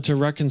he wanted to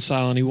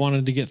reconcile, and he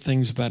wanted to get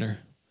things better.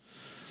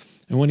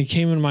 And when he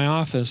came in my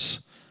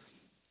office,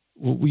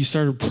 we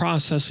started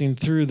processing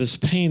through this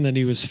pain that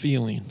he was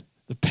feeling,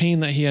 the pain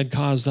that he had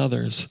caused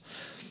others.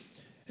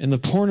 And the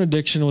porn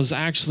addiction was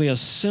actually a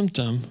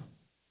symptom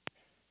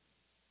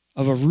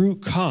of a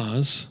root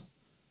cause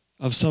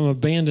of some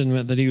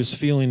abandonment that he was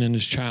feeling in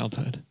his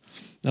childhood.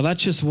 Now,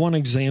 that's just one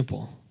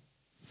example.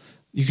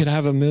 You could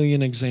have a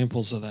million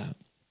examples of that.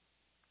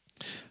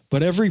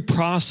 But every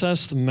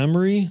processed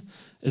memory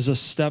is a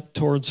step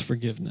towards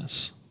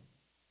forgiveness.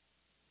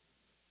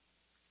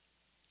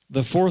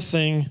 The fourth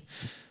thing,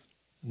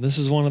 and this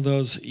is one of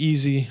those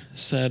easy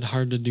said,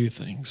 hard to do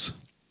things,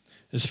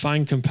 is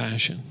find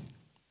compassion.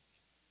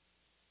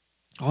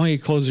 I want you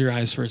to close your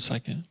eyes for a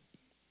second.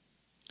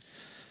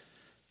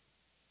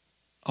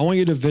 I want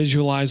you to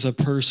visualize a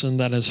person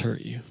that has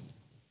hurt you.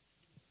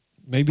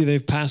 Maybe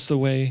they've passed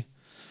away,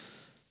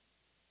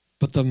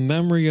 but the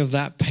memory of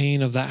that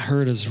pain, of that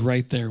hurt is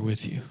right there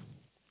with you.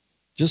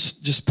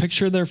 Just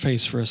picture their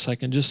face for a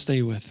second. Just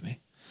stay with me.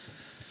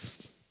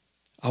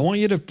 I want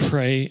you to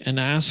pray and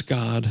ask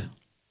God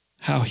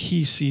how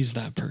he sees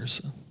that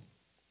person.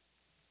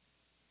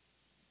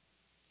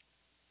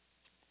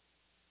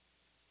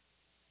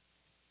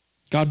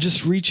 God,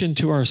 just reach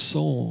into our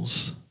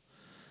souls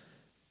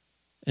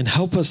and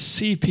help us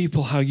see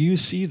people how you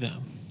see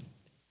them.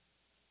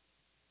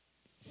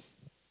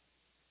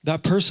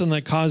 That person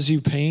that caused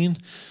you pain,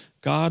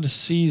 God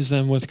sees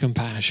them with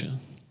compassion.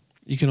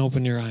 You can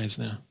open your eyes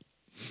now.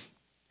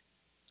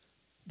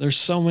 There's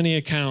so many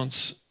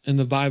accounts in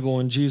the Bible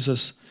when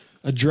Jesus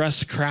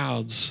addressed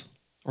crowds,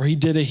 or he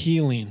did a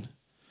healing,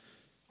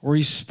 or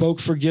he spoke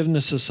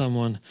forgiveness to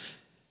someone,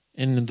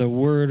 and the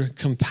word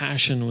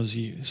compassion was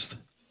used,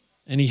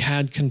 and he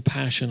had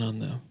compassion on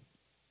them.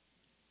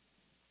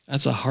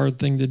 That's a hard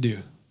thing to do,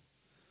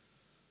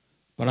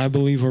 but I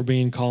believe we're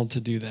being called to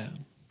do that.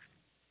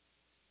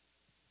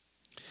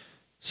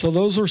 So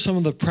those were some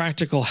of the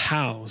practical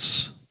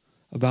hows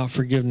about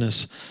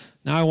forgiveness.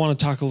 Now I want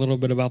to talk a little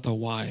bit about the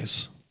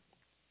whys.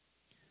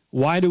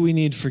 Why do we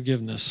need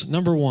forgiveness?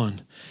 Number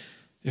one,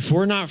 if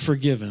we're not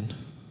forgiven,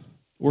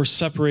 we're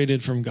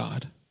separated from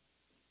God.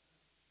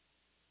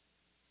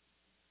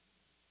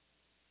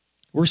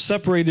 We're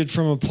separated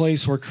from a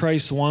place where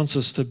Christ wants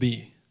us to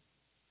be.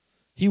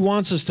 He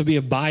wants us to be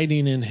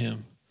abiding in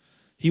him.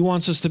 He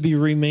wants us to be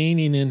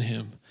remaining in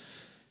him.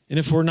 And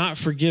if we're not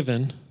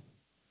forgiven,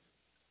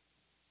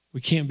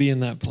 we can't be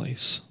in that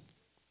place.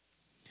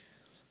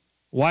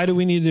 Why do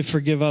we need to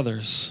forgive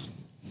others?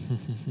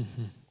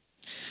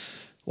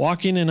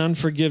 Walking in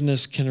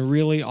unforgiveness can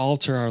really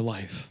alter our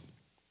life.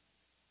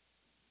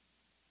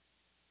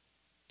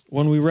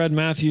 When we read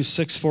Matthew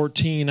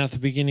 6:14 at the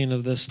beginning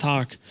of this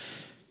talk,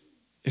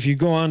 if you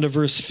go on to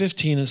verse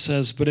 15, it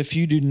says, "But if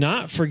you do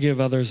not forgive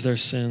others their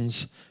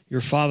sins,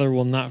 your Father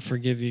will not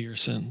forgive you your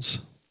sins."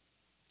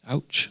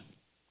 Ouch.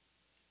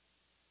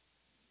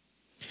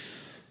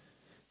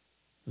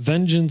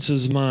 Vengeance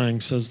is mine,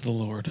 says the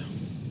Lord.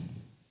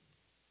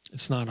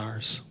 It's not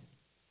ours.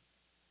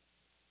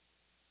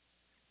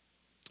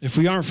 If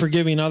we aren't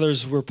forgiving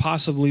others, we're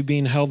possibly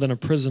being held in a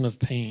prison of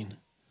pain.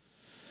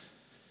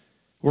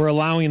 We're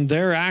allowing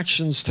their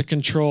actions to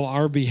control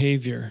our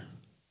behavior,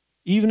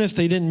 even if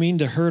they didn't mean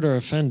to hurt or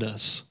offend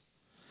us.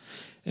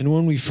 And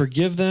when we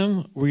forgive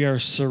them, we are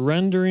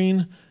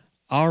surrendering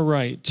our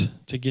right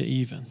to get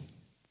even.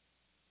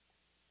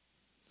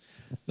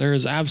 There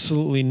is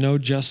absolutely no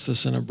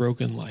justice in a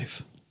broken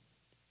life.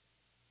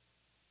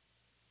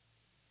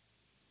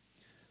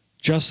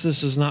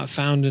 Justice is not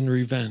found in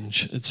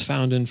revenge. It's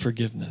found in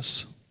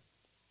forgiveness.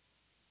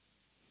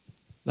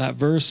 That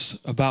verse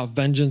about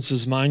vengeance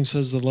is mine,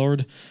 says the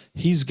Lord,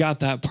 he's got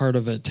that part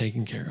of it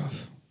taken care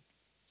of.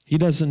 He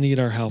doesn't need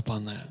our help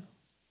on that.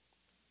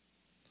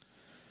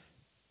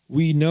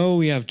 We know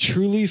we have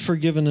truly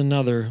forgiven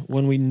another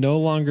when we no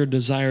longer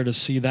desire to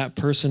see that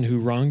person who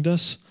wronged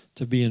us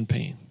to be in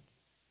pain.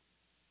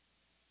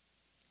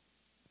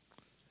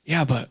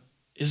 Yeah, but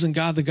isn't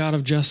God the God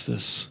of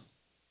justice?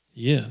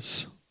 He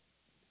is.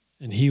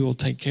 And he will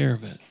take care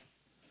of it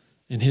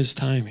in his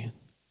timing.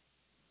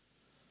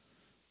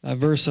 That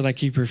verse that I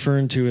keep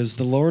referring to is,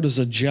 the Lord is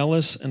a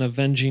jealous and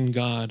avenging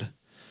God.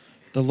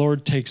 The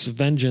Lord takes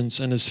vengeance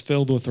and is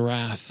filled with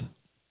wrath.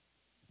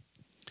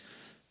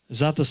 Is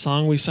that the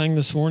song we sang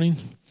this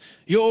morning?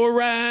 Your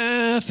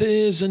wrath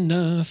is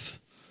enough.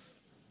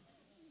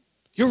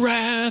 Your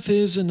wrath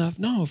is enough.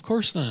 No, of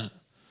course not.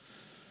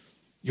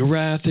 Your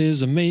wrath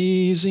is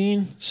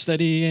amazing,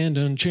 steady and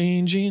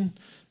unchanging.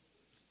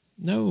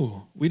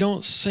 No, we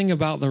don't sing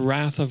about the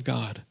wrath of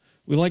God.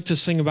 We like to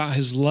sing about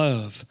his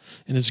love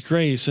and his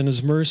grace and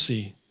his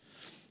mercy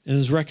and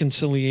his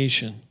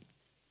reconciliation.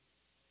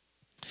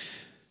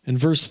 And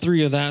verse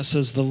 3 of that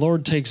says, the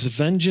Lord takes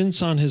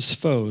vengeance on his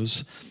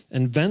foes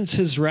and vents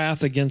his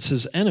wrath against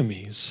his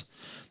enemies.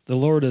 The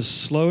Lord is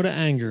slow to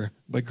anger,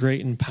 but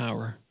great in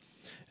power.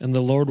 And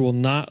the Lord will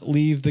not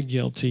leave the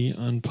guilty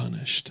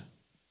unpunished.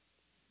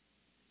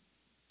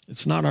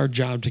 It's not our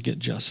job to get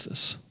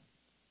justice.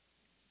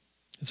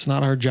 It's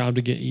not our job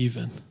to get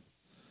even.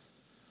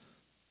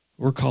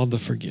 We're called to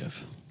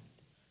forgive.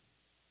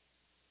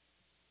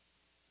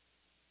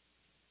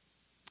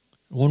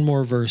 One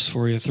more verse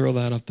for you. Throw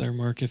that up there,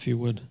 Mark, if you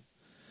would.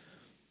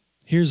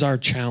 Here's our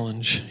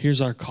challenge.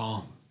 Here's our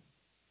call.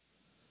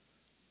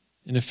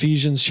 In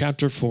Ephesians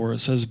chapter 4, it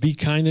says, be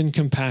kind and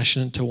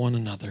compassionate to one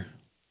another,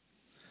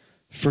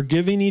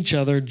 forgiving each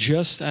other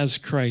just as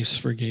Christ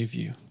forgave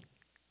you.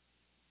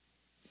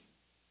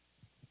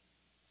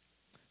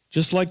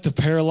 Just like the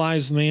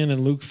paralyzed man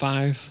in Luke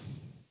 5,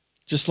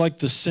 just like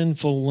the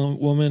sinful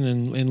woman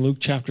in Luke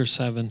chapter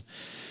 7,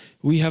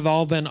 we have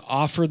all been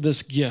offered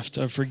this gift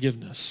of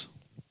forgiveness.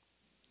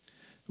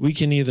 We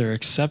can either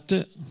accept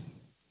it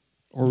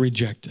or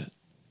reject it.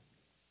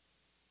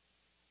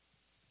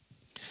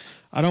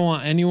 I don't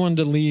want anyone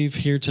to leave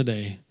here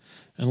today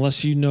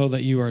unless you know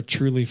that you are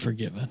truly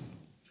forgiven.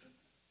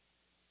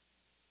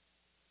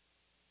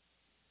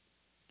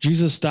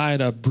 Jesus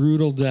died a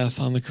brutal death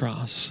on the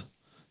cross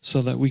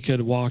so that we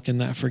could walk in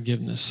that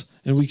forgiveness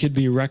and we could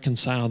be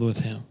reconciled with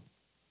him.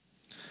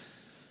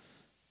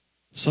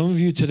 Some of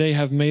you today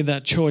have made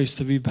that choice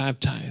to be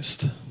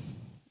baptized.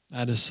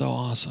 That is so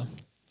awesome.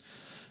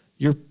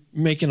 You're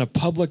making a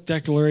public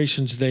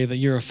declaration today that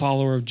you're a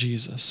follower of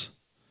Jesus.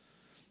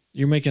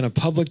 You're making a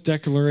public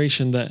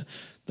declaration that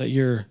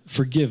you're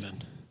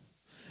forgiven.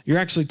 You're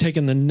actually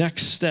taking the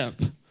next step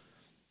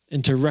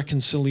into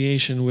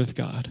reconciliation with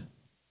God.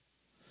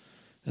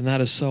 And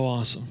that is so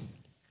awesome.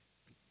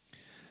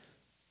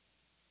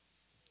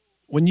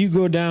 When you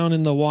go down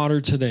in the water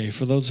today,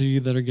 for those of you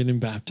that are getting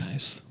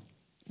baptized,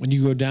 when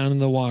you go down in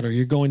the water,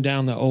 you're going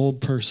down the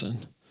old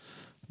person,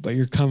 but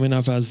you're coming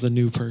up as the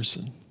new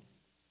person.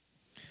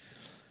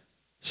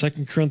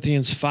 2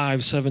 Corinthians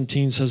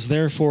 5:17 says,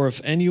 therefore,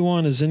 if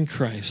anyone is in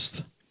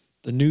Christ,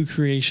 the new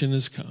creation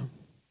is come.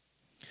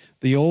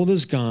 The old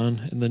is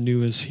gone and the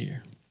new is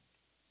here.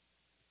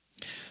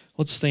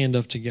 Let's stand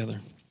up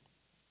together.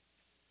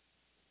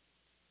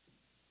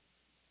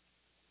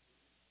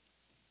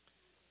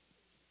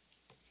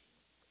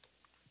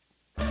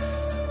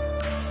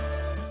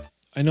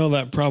 I know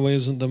that probably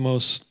isn't the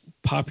most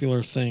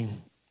popular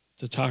thing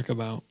to talk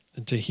about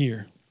and to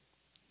hear.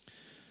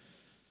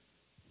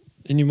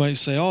 And you might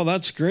say, oh,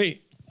 that's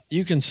great.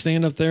 You can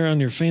stand up there on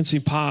your fancy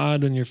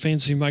pod and your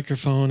fancy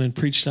microphone and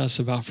preach to us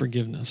about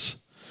forgiveness.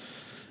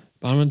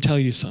 But I'm going to tell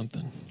you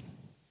something.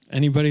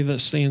 Anybody that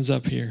stands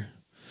up here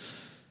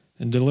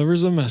and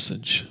delivers a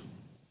message,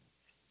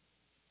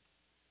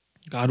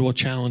 God will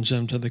challenge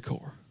them to the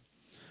core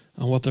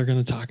on what they're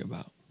going to talk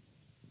about.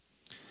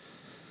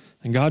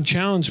 And God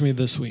challenged me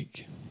this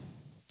week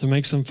to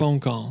make some phone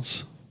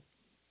calls,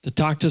 to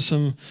talk to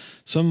some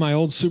of my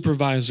old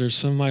supervisors,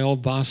 some of my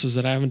old bosses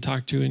that I haven't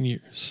talked to in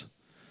years.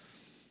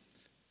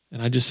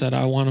 And I just said,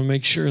 I want to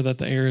make sure that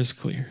the air is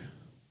clear.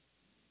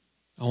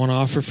 I want to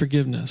offer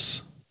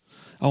forgiveness.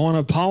 I want to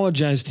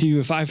apologize to you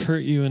if I've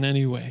hurt you in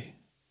any way.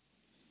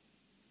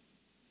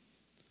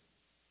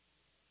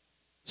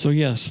 So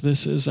yes,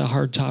 this is a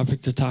hard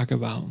topic to talk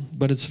about,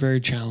 but it's very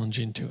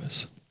challenging to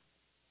us.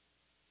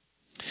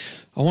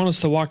 I want us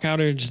to walk out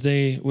here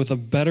today with a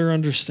better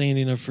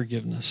understanding of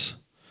forgiveness.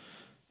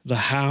 The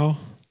how,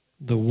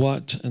 the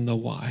what, and the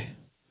why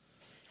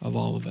of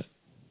all of it.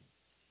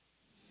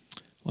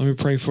 Let me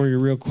pray for you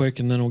real quick,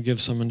 and then we'll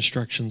give some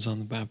instructions on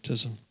the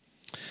baptism.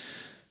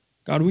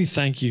 God, we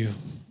thank you.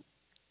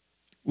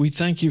 We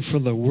thank you for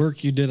the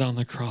work you did on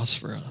the cross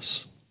for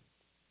us.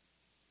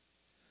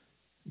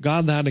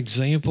 God, that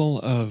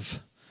example of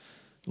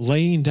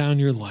laying down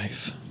your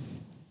life,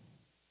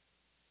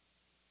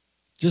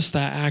 just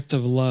that act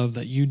of love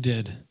that you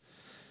did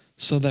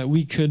so that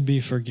we could be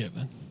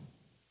forgiven.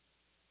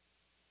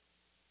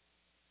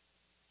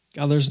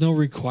 God, there's no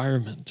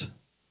requirement.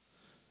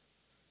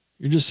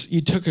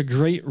 You took a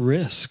great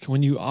risk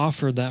when you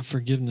offered that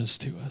forgiveness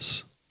to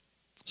us.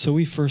 So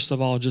we first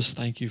of all just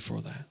thank you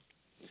for that.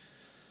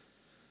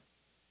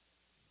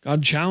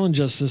 God, challenge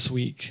us this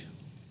week.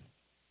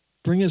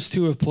 Bring us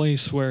to a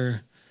place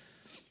where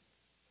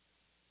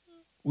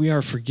we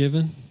are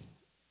forgiven.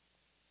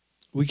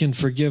 We can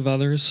forgive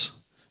others.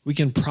 We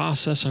can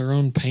process our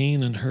own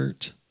pain and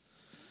hurt.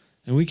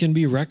 And we can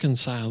be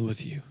reconciled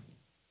with you.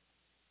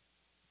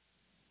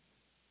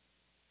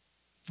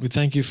 We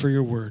thank you for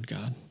your word,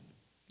 God,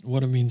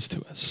 what it means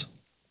to us.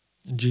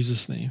 In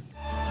Jesus' name,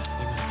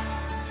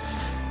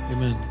 amen.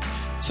 Amen.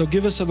 So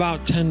give us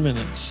about 10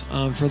 minutes.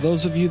 For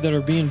those of you that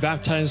are being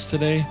baptized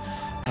today,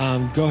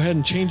 go ahead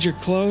and change your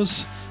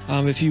clothes.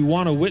 If you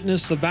want to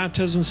witness the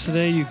baptisms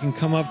today, you can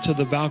come up to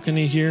the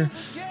balcony here.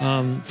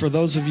 For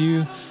those of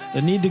you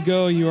that need to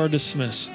go, you are dismissed.